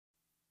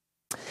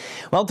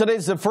Well,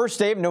 today's the first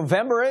day of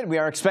November, and we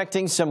are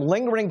expecting some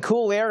lingering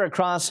cool air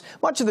across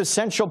much of the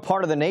central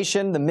part of the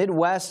nation, the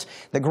Midwest,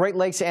 the Great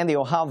Lakes, and the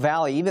Ohio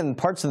Valley, even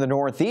parts of the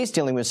Northeast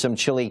dealing with some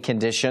chilly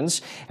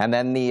conditions. And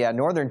then the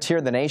northern tier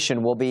of the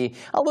nation will be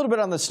a little bit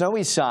on the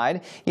snowy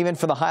side, even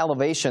for the high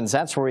elevations.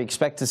 That's where we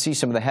expect to see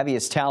some of the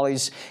heaviest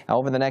tallies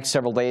over the next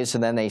several days,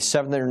 and then a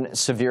southern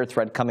severe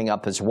threat coming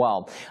up as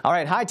well. All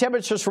right, high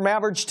temperatures from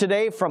average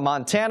today from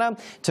Montana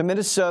to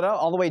Minnesota,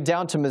 all the way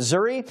down to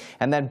Missouri,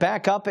 and then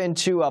back up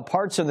into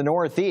parts of the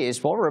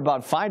Northeast. Well, we're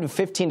about 5 to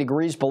 15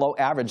 degrees below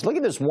average. Look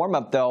at this warm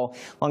up, though,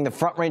 along the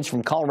front range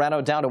from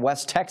Colorado down to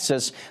West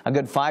Texas, a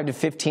good 5 to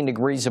 15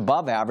 degrees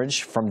above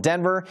average. From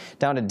Denver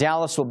down to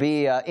Dallas will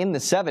be in the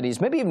 70s,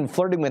 maybe even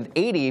flirting with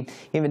 80,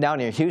 even down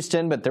near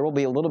Houston, but there will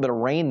be a little bit of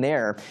rain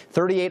there.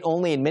 38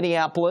 only in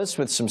Minneapolis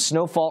with some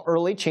snowfall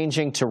early,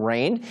 changing to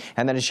rain.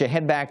 And then as you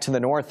head back to the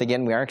north,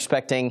 again, we are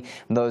expecting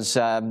those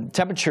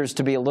temperatures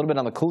to be a little bit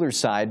on the cooler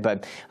side,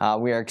 but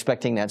we are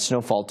expecting that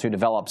snowfall to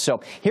develop.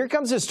 So here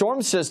comes the storm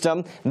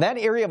system. That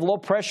area of low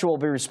pressure will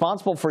be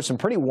responsible for some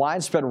pretty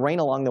widespread rain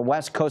along the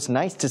west coast.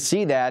 Nice to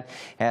see that,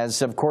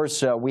 as of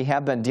course we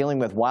have been dealing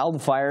with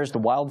wildfires. The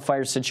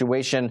wildfire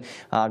situation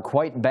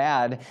quite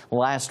bad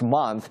last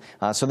month,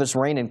 so this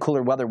rain and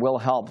cooler weather will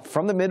help.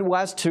 From the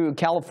Midwest to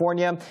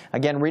California,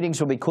 again, readings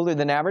will be cooler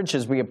than average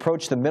as we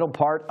approach the middle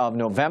part of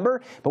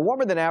November, but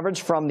warmer than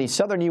average from the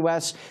southern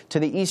U.S. to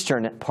the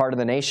eastern part of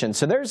the nation.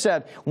 So there's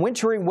that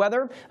wintry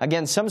weather.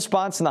 Again, some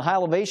spots in the high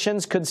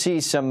elevations could see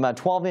some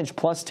 12-inch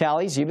plus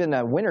tallies, even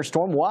a winter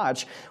storm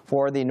watch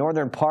for the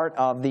northern part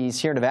of the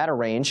Sierra Nevada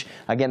range.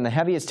 Again, the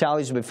heaviest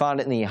tallies will be found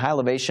in the high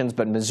elevations,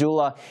 but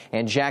Missoula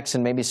and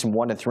Jackson, maybe some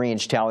 1 to 3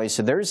 inch tallies.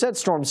 So there's that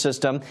storm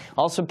system.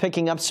 Also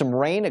picking up some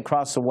rain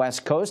across the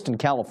west coast in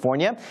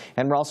California.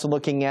 And we're also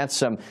looking at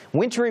some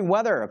wintry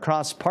weather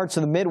across parts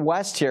of the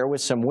Midwest here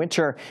with some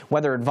winter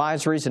weather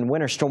advisories and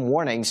winter storm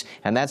warnings.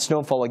 And that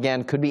snowfall,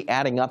 again, could be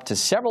adding up to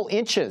several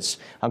inches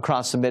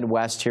across the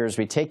Midwest here as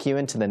we take you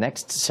into the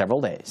next several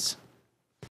days.